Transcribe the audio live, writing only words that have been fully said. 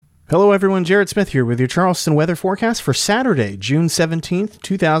Hello everyone, Jared Smith here with your Charleston weather forecast for Saturday, June 17th,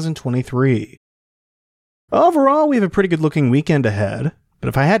 2023. Overall, we have a pretty good looking weekend ahead, but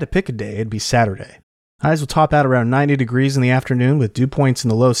if I had to pick a day, it'd be Saturday. Highs will top out around 90 degrees in the afternoon with dew points in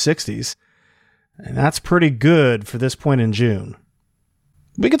the low 60s, and that's pretty good for this point in June.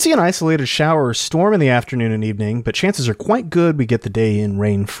 We could see an isolated shower or storm in the afternoon and evening, but chances are quite good we get the day in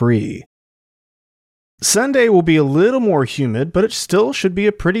rain-free. Sunday will be a little more humid, but it still should be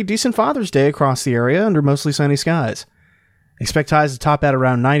a pretty decent Father's Day across the area under mostly sunny skies. Expect highs to top out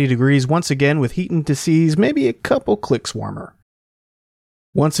around 90 degrees once again with heat indices maybe a couple clicks warmer.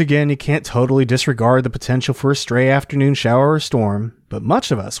 Once again, you can't totally disregard the potential for a stray afternoon shower or storm, but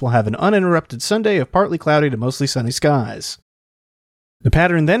much of us will have an uninterrupted Sunday of partly cloudy to mostly sunny skies. The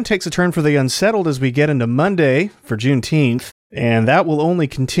pattern then takes a turn for the unsettled as we get into Monday for Juneteenth, and that will only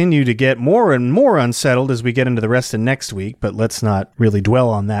continue to get more and more unsettled as we get into the rest of next week, but let's not really dwell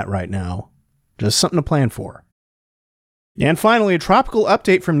on that right now. Just something to plan for. And finally, a tropical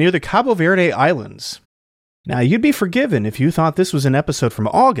update from near the Cabo Verde Islands. Now, you'd be forgiven if you thought this was an episode from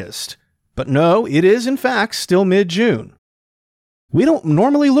August, but no, it is in fact still mid-June. We don't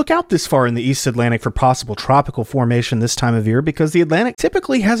normally look out this far in the East Atlantic for possible tropical formation this time of year because the Atlantic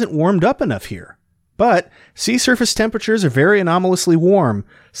typically hasn't warmed up enough here. But sea surface temperatures are very anomalously warm,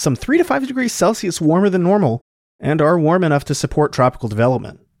 some 3 to 5 degrees Celsius warmer than normal, and are warm enough to support tropical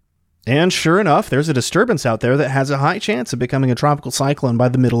development. And sure enough, there's a disturbance out there that has a high chance of becoming a tropical cyclone by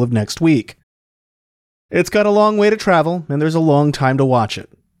the middle of next week. It's got a long way to travel, and there's a long time to watch it.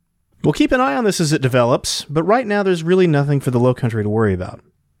 We'll keep an eye on this as it develops, but right now there's really nothing for the Lowcountry to worry about.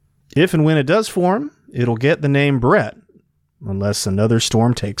 If and when it does form, it'll get the name Brett, unless another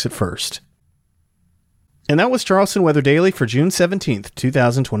storm takes it first. And that was Charleston Weather Daily for June 17th,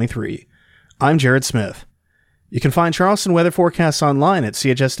 2023. I'm Jared Smith. You can find Charleston weather forecasts online at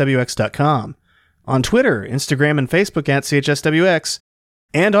chswx.com, on Twitter, Instagram, and Facebook at chswx,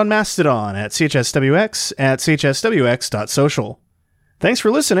 and on Mastodon at chswx@chswx.social. Thanks for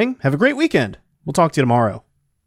listening. Have a great weekend. We'll talk to you tomorrow.